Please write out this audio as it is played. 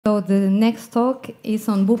So the next talk is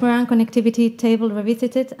on Boomerang Connectivity Table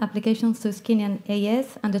Revisited, Applications to Skin and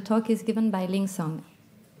AES, and the talk is given by Ling.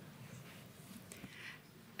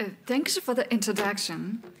 Thanks for the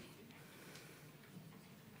introduction.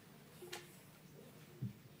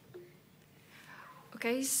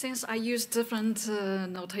 Okay, since I use different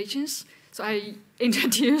notations, so I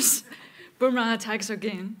introduce Boomerang attacks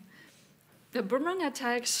again. The Boomerang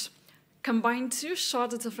attacks combine two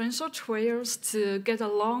short differential trails to get a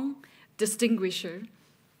long distinguisher.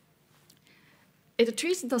 It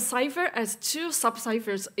treats the cipher as two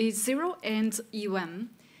subciphers, E0 and E1.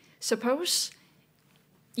 Suppose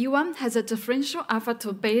E1 has a differential alpha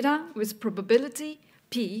to beta with probability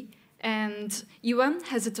P, and E1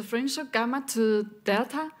 has a differential gamma to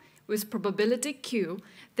delta with probability Q.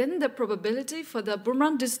 Then the probability for the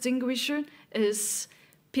Boomerang distinguisher is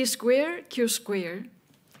P squared, Q squared.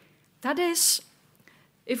 That is,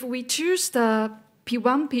 if we choose the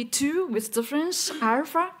P1, P2 with difference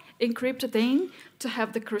alpha, encrypt them to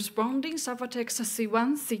have the corresponding ciphertext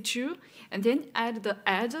C1, C2, and then add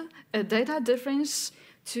a data difference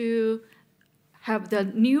to have the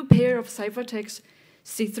new pair of ciphertext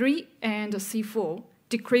C3 and C4,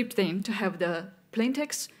 decrypt them to have the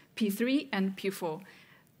plaintext P3 and P4.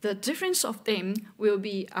 The difference of them will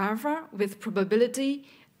be alpha with probability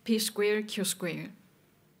P squared, Q squared.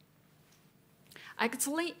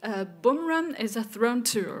 Actually, a Boomerang is a thrown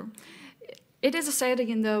tool. It is said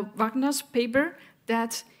in the Wagner's paper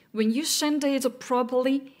that when you send it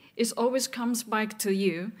properly, it always comes back to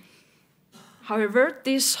you. However,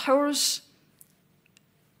 this holds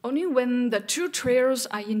only when the two trails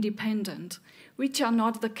are independent, which are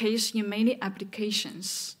not the case in many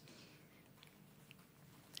applications.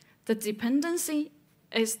 The dependency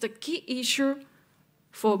is the key issue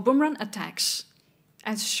for Boomerang attacks.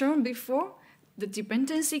 As shown before, the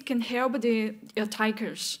dependency can help the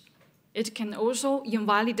attackers. It can also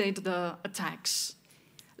invalidate the attacks.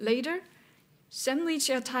 Later, sandwich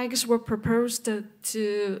attacks were proposed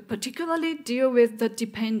to particularly deal with the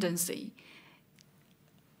dependency.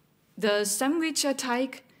 The sandwich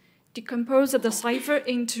attack decomposes the cipher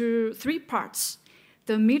into three parts.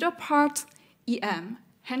 The middle part, EM,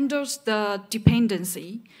 handles the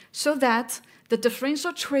dependency so that the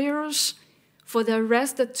differential trails for the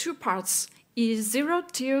rest two parts,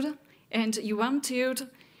 E0 tilde and E1 tilde,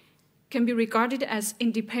 can be regarded as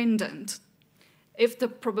independent. If the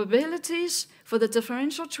probabilities for the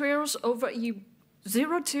differential trails over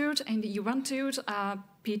E0 tilde and E1 tilde are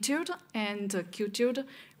P tilde and Q tilde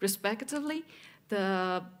respectively,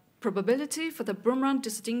 the probability for the Boomerang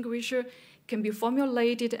distinguisher can be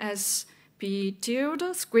formulated as P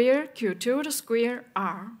tilde square Q tilde square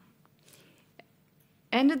R.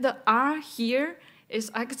 And the R here is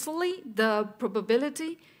actually the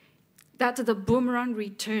probability that the Boomerang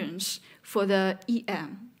returns for the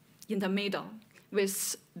EM in the middle,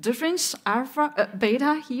 with difference alpha,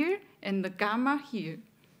 beta here and the gamma here.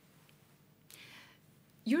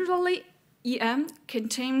 Usually, EM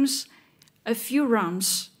contains a few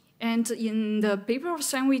rounds, and in the paper of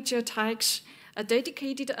sandwich attacks, a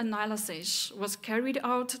dedicated analysis was carried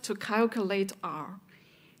out to calculate R.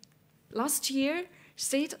 Last year,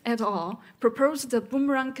 Sid et al. Proposed the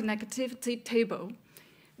Boomerang connectivity table,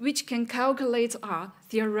 which can calculate R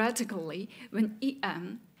theoretically when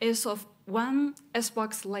EM is of one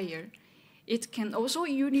S-box layer. It can also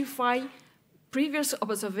unify previous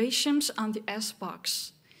observations on the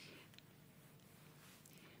S-box.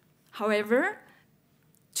 However,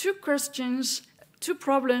 two problems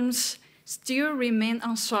still remain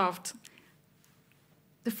unsolved.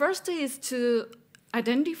 The first is to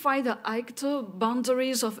identify the actual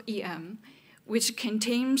boundaries of EM, which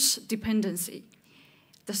contains dependency.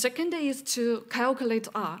 The second is to calculate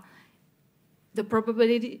R, the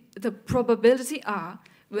probability R,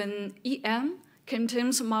 when EM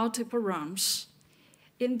contains multiple rounds.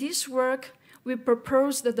 In this work, we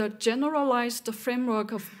proposed the generalized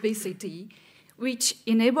framework of BCT, which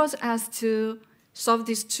enables us to solve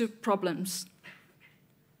these two problems.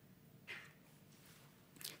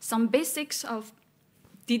 Some basics of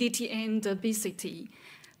DDT and BCT.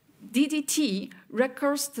 DDT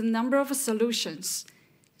records the number of solutions,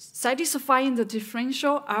 satisfying the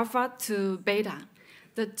differential alpha to beta.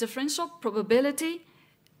 The differential probability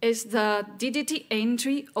is the DDT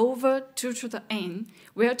entry over 2 to the n,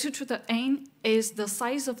 where 2 to the n is the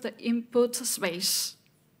size of the input space.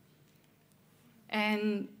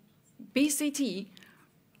 And BCT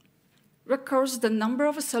records the number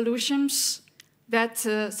of solutions that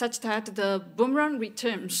such that the Boomerang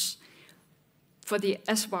returns for the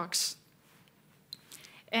S-box.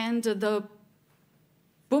 And the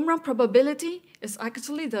Boomerang probability is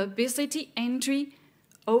actually the BCT entry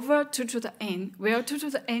over 2 to the n, where 2 to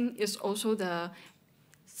the n is also the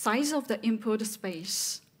size of the input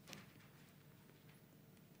space.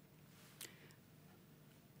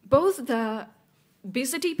 Both the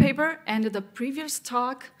BCT paper and the previous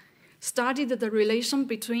talk studied the relation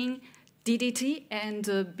between DDT and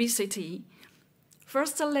BCT.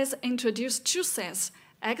 First, let's introduce two sets,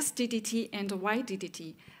 XDDT and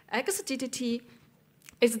YDDT. XDDT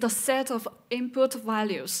is the set of input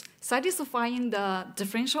values satisfying the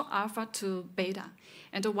differential alpha to beta.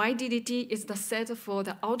 And YDDT is the set for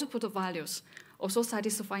the output values, also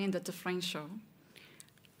satisfying the differential.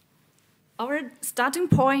 Our starting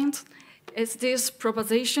point is this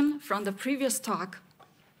proposition from the previous talk.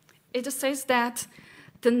 It says that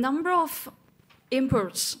the number of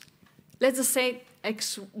inputs, let's say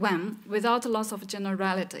x1 without loss of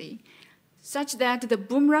generality, such that the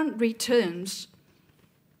boomerang returns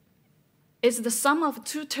is the sum of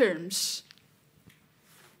two terms.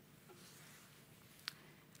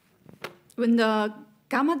 When the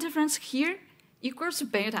gamma difference here equals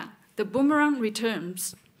beta, the boomerang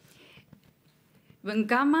returns. When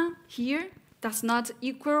gamma here does not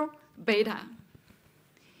equal beta.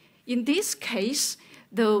 In this case,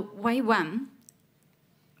 the y1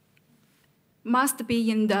 must be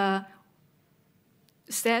in the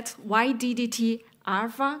set YDDT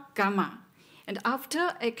alpha gamma. And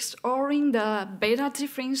after XORing the beta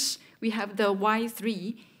difference, we have the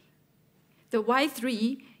y3. The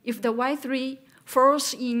y3, if the y3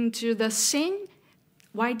 falls into the same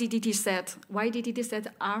YDDT set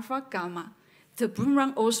alpha gamma, the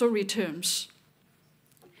boomerang also returns.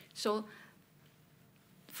 So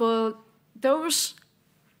for those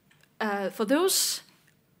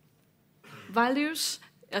values,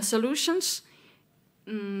 solutions,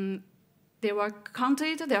 they are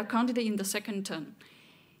counted in the second term.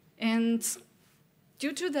 And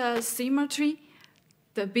due to the symmetry,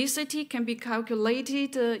 the BCT can be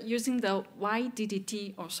calculated using the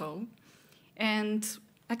YDDT also. And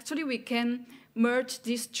actually, we can merge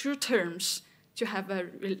these two terms to have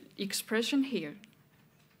an expression here.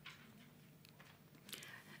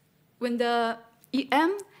 When the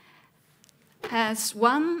EM has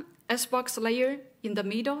one S-box layer in the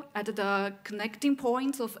middle at the connecting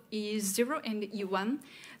points of E0 and E1,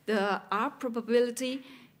 the R probability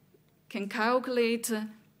can calculate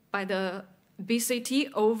by the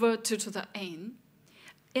BCT over 2 to the n.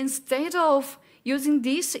 Instead of using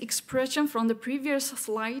this expression from the previous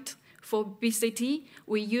slide for BCT,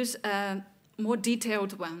 we use a more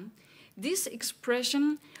detailed one. This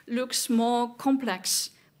expression looks more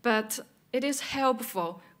complex, but it is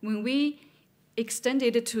helpful when we extend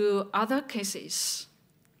it to other cases.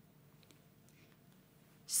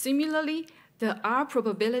 Similarly, the R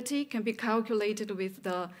probability can be calculated with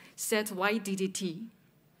the set YDDT.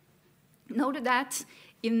 Note that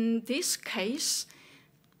in this case,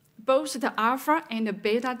 both the alpha and the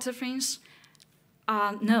beta difference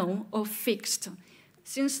are known or fixed.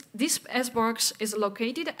 Since this S-box is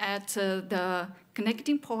located at the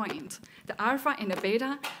connecting point, the alpha and the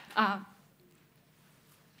beta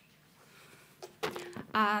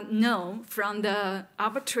are known from the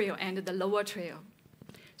upper trio and the lower trio.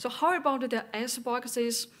 So how about the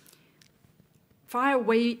S-boxes far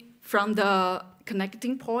away from the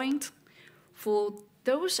connecting point? For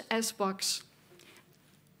those S-boxes,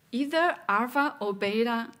 either alpha or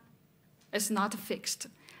beta is not fixed.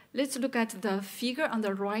 Let's look at the figure on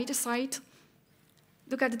the right side.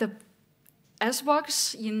 Look at the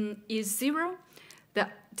S-box in E0. The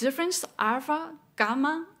difference alpha,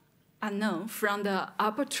 gamma are known from the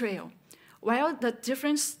upper trio, while the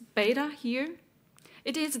difference beta here,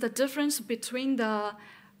 it is the difference between the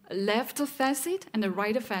left facet and the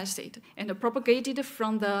right facet, and propagated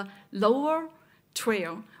from the lower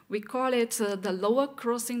trio. We call it the lower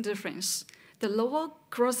crossing difference. The lower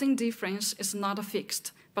crossing difference is not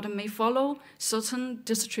fixed, but may follow certain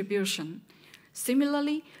distribution.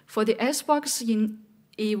 Similarly, for the S-box in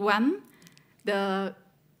E1, the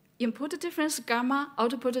input difference gamma,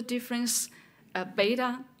 output difference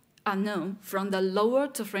beta are known from the lower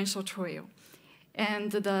differential trio.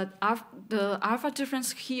 And the alpha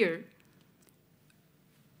difference here,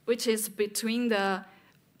 which is between the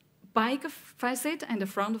back facet and the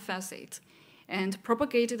front facet, and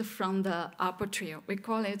propagated from the upper trio. We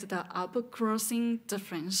call it the upper crossing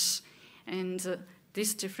difference. And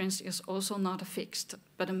this difference is also not fixed,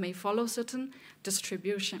 but may follow certain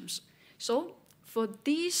distributions. So for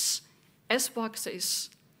these S-boxes,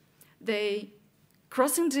 the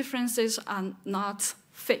crossing differences are not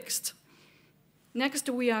fixed. Next,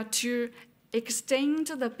 we are to extend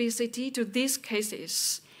the BCT to these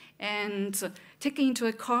cases and taking into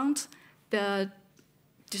account the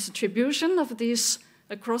distribution of these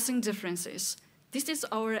crossing differences. This is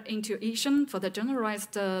our intuition for the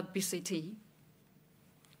generalized BCT.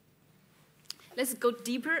 Let's go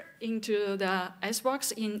deeper into the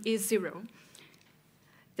S-box in E0.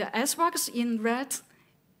 The S-box in red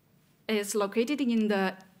is located in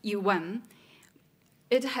the E1.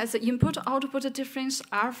 It has an input-output difference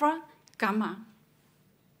alpha, gamma,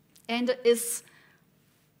 and its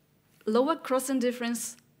lower crossing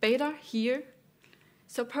difference beta here.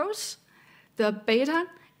 Suppose the beta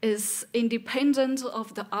is independent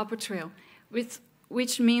of the upper trail,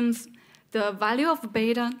 which means the value of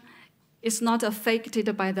beta is not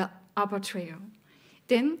affected by the upper trail.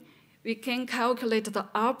 Then we can calculate the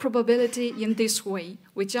R probability in this way.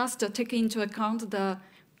 We just take into account the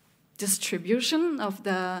distribution of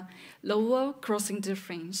the lower crossing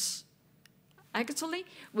difference. Actually,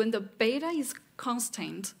 when the beta is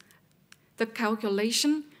constant, the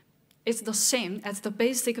calculation is the same as the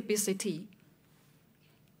basic BCT.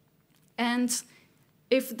 And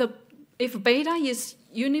if beta is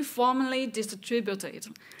uniformly distributed,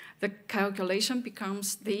 the calculation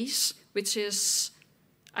becomes this, which is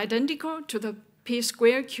identical to the P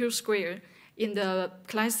squared Q squared in the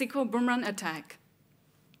classical Boomerang attack.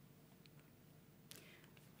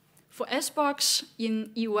 For S-box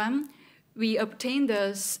in E1, we obtain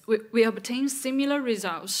similar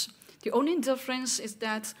results. The only difference is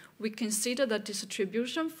that we consider the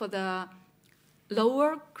distribution for the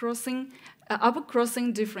lower crossing, upper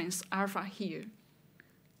crossing difference alpha here.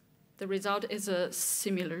 The result is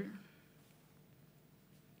similar.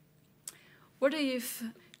 What if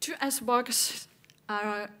two S-boxes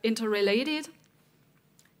are interrelated?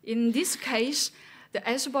 In this case, the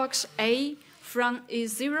S-box A from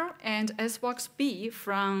E0 and S-box B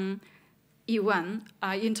from E1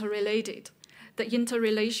 are interrelated. The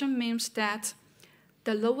interrelation means that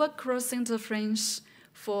the lower crossing difference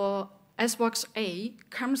for S-box A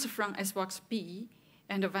comes from S-box B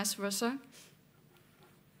and vice versa.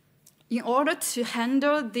 In order to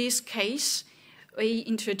handle this case, we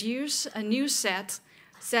introduce a new set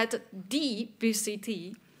D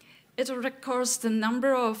BCT. It records the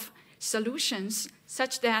number of solutions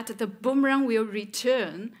such that the boomerang will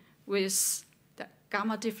return with the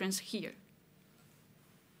gamma difference here.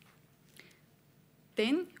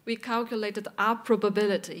 Then we calculate the R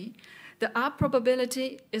probability. The R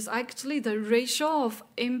probability is actually the ratio of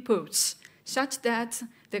inputs such that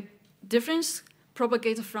the difference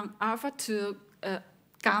propagates from alpha to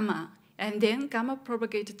gamma, and then gamma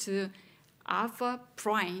propagates to alpha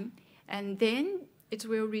prime, and then it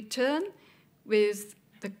will return with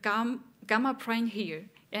the gamma prime here,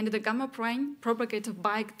 and the gamma prime propagates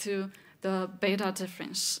back to the beta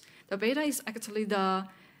difference. The beta is actually the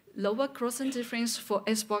lower crossing difference for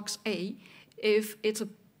S-box A. If it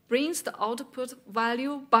brings the output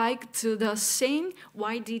value back to the same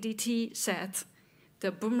YDDT set,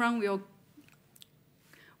 the boomerang will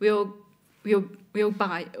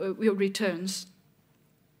returns.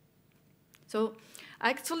 So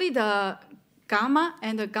actually the gamma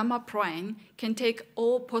and the gamma prime can take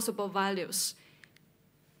all possible values.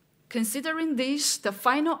 Considering this, the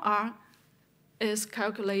final R is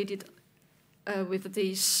calculated with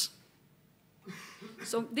this.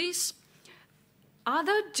 So these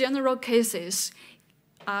other general cases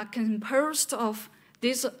are composed of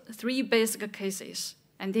these three basic cases,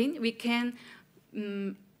 and then we can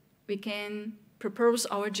propose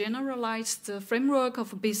our generalized framework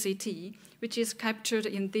of BCT, which is captured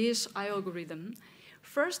in this algorithm.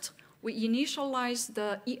 First, we initialize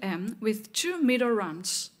the EM with two middle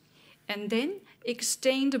rounds, and then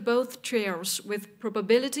extend both trails with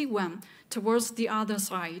probability 1 towards the other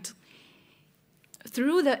side.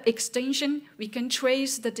 Through the extension, we can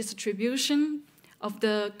trace the distribution of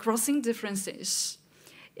the crossing differences.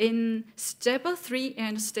 In step 3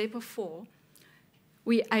 and step 4,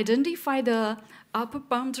 we identify the upper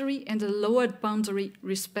boundary and the lower boundary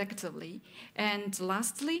respectively. And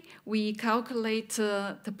lastly, we calculate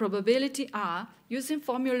the probability R using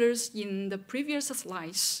formulas in the previous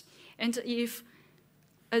slides. And if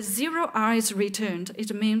a 0R is returned,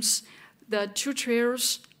 it means the two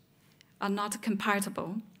trails are not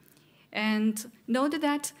compatible. And note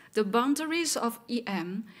that the boundaries of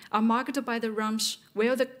EM are marked by the rounds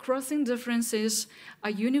where the crossing differences are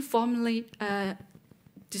uniformly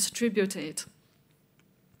distributed.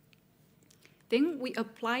 Then we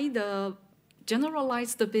apply the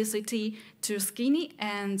generalized BCT to Skinny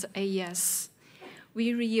and AES.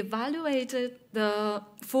 We reevaluated the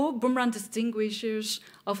 4 boomerang distinguishers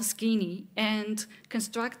of Skinny and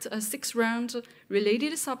construct a 6-round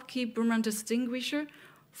related subkey boomerang distinguisher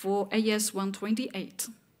for AES 128.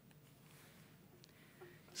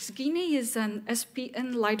 Skinny is an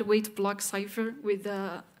SPN lightweight block cipher with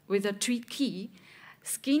a tweet key.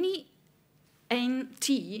 Skinny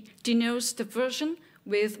NT denotes the version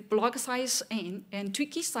with block size N and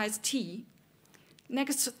tweet key size T.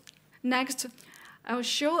 Next, I'll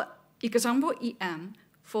show example EM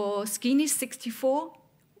for Skinny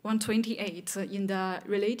 64-128 in the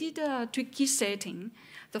related tweet key setting.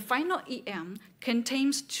 The final EM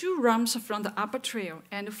contains 2 realms from the upper trail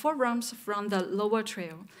and 4 realms from the lower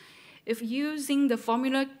trail. If using the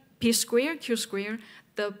formula P square Q square,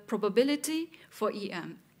 the probability for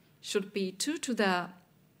EM should be 2 to the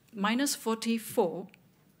minus 44.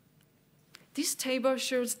 This table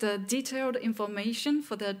shows the detailed information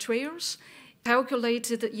for the trails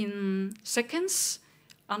calculated in seconds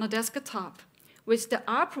on the desktop. With the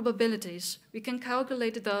R probabilities, we can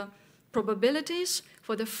calculate the probabilities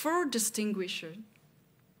for the 4 distinguisher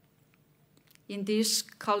in this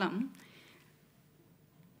column.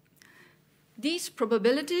 These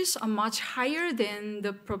probabilities are much higher than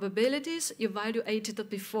the probabilities evaluated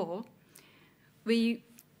before. We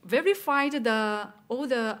verified all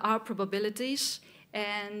the R probabilities,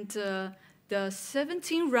 and the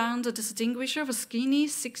 17-round distinguisher for Skinny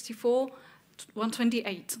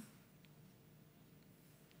 64-128.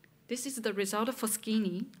 This is the result for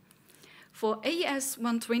Skinny. For AES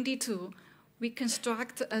 122, we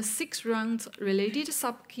construct a 6-round related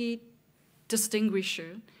subkey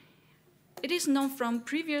distinguisher. It is known from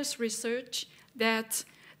previous research that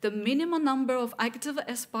the minimum number of active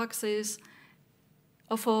S boxes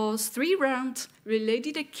for 3-round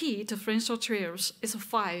related key differential trails is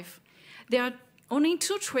 5. There are only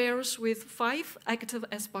 2 trails with 5 active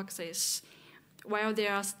S boxes, while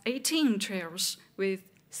there are 18 trails with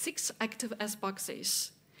 6 active S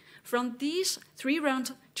boxes. From these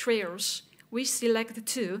 3-round trails, we select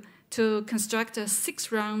 2 to construct a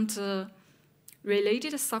 6-round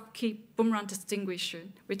related subkey Boomerang distinguisher,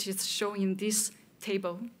 which is shown in this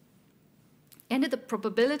table. And the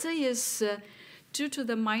probability is 2 to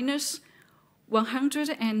the minus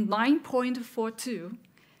 109.42.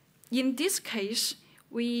 In this case,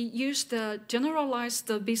 we use the generalized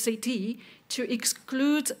BCT to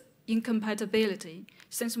exclude incompatibility,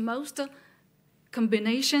 since most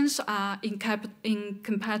combinations are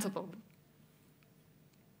incompatible.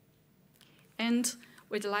 And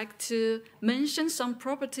we'd like to mention some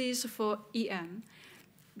properties for EM.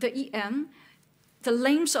 The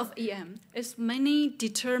length of EM is mainly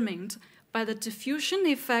determined by the diffusion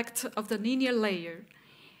effect of the linear layer.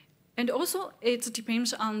 And also, it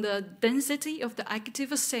depends on the density of the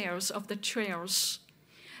active cells of the trails.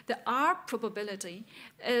 The R probability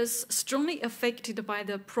is strongly affected by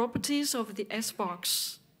the properties of the S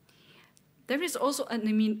box. There is also a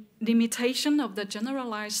limitation of the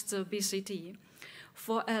generalized BCT.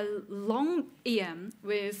 For a long EM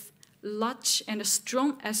with large and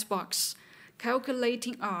strong S box,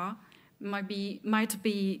 calculating R might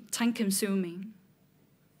be time-consuming.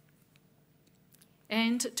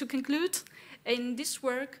 And to conclude, in this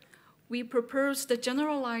work, we propose the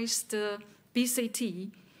generalized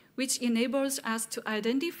BCT, which enables us to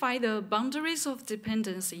identify the boundaries of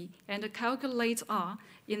dependency and calculate R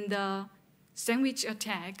in the sandwich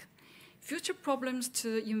attack. Future problems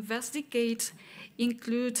to investigate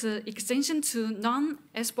include extension to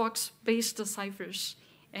non-SBox-based ciphers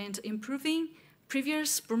and improving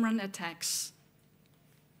previous Boomerang attacks.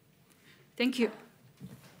 Thank you.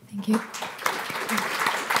 Thank you.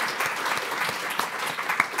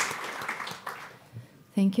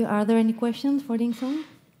 Thank you. Are there any questions for Ling Song?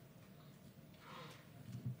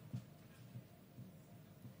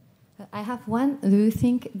 I have one. Do you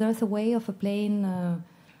think there's a way of applying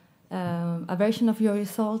a version of your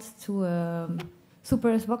results to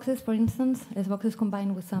super S-boxes, for instance? S-boxes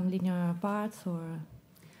combined with some linear parts, or?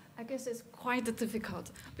 I guess it's quite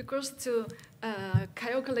difficult because to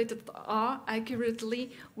calculate the R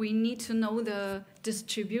accurately, we need to know the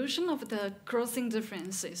distribution of the crossing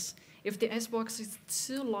differences. If the S-box is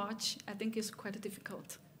too large, I think it's quite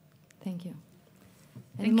difficult. Thank you.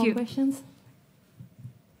 Any more questions?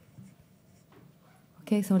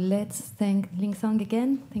 Okay, so let's thank Ling Song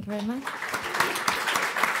again. Thank you very much.